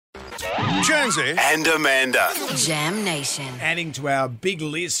Jonesy and Amanda. Jam Nation. Adding to our big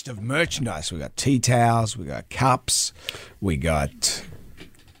list of merchandise, we got tea towels, we got cups, we got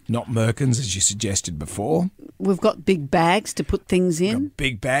not merkins, as you suggested before. We've got big bags to put things in. Got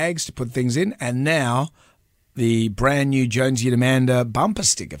big bags to put things in, and now the brand new Jonesy and Amanda bumper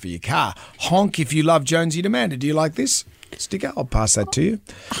sticker for your car. Honk if you love Jonesy and Amanda. Do you like this sticker? I'll pass that to you.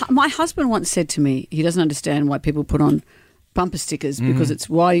 My husband once said to me he doesn't understand why people put on bumper stickers because it's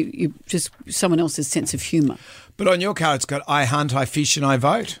why you just someone else's sense of humour. But on your car, it's got I hunt, I fish, and I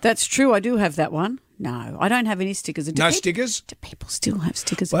vote. That's true. I do have that one. No, I don't have any stickers. Stickers? Do people still have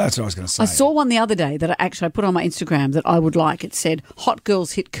stickers? Well, that's what I was going to say. I saw one the other day that I put on my Instagram that I would like. It said, "Hot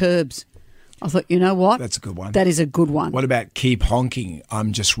girls hit curbs." I thought, you know what? That's a good one. That is a good one. What about keep honking,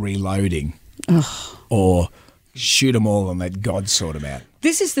 I'm just reloading? Or shoot 'em all and let God sort 'em out.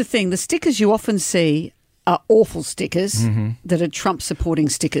 This is the thing. The stickers you often see are awful stickers that are Trump-supporting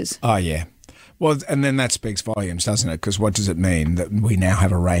stickers. Oh, yeah. Well, and then that speaks volumes, doesn't it? Because what does it mean that we now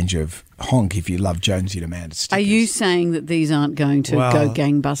have a range of honk if you love Jonesy and Amanda stickers? Are you saying that these aren't going to go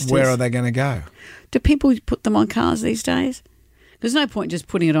gangbusters? Where are they going to go? Do people put them on cars these days? There's no point just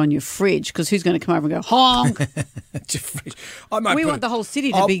putting it on your fridge because who's going to come over and go, honk? We want the whole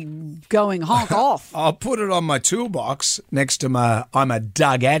city to be going honk off. I'll put it on my toolbox next to my I'm a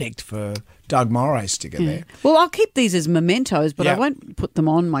Doug addict for Doug Morray sticker there. Well, I'll keep these as mementos, but I won't put them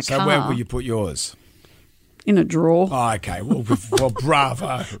on my car. So where will you put yours? In a drawer. Oh, okay. Well,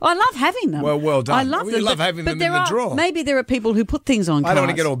 bravo. I love having them. Well done. I love them. You love having them in the drawer. Maybe there are people who put things on cars. I don't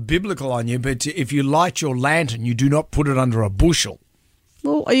want to get all biblical on you, but if you light your lantern, you do not put it under a bushel.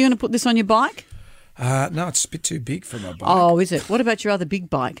 Well, are you going to put this on your bike? No, it's a bit too big for my bike. Oh, is it? What about your other big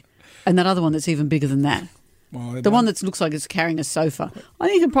bike? And that other one that's even bigger than that? Well, the one that looks like it's carrying a sofa. I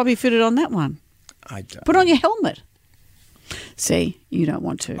think you can probably fit it on that one. I don't. Put it on your helmet. See, you don't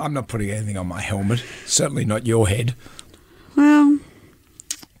want to. I'm not putting anything on my helmet. Certainly not your head. Well,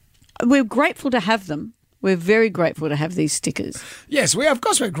 we're grateful to have them. We're very grateful to have these stickers. Yes, of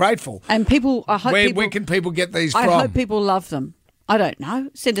course we're grateful. And people, I hope where can people get these from? I hope people love them. I don't know.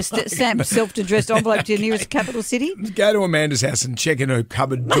 Send a stamp self-addressed envelope to your nearest capital city. Go to Amanda's house and check in her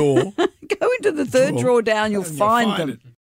cupboard door. Go into the third drawer down, you'll find them.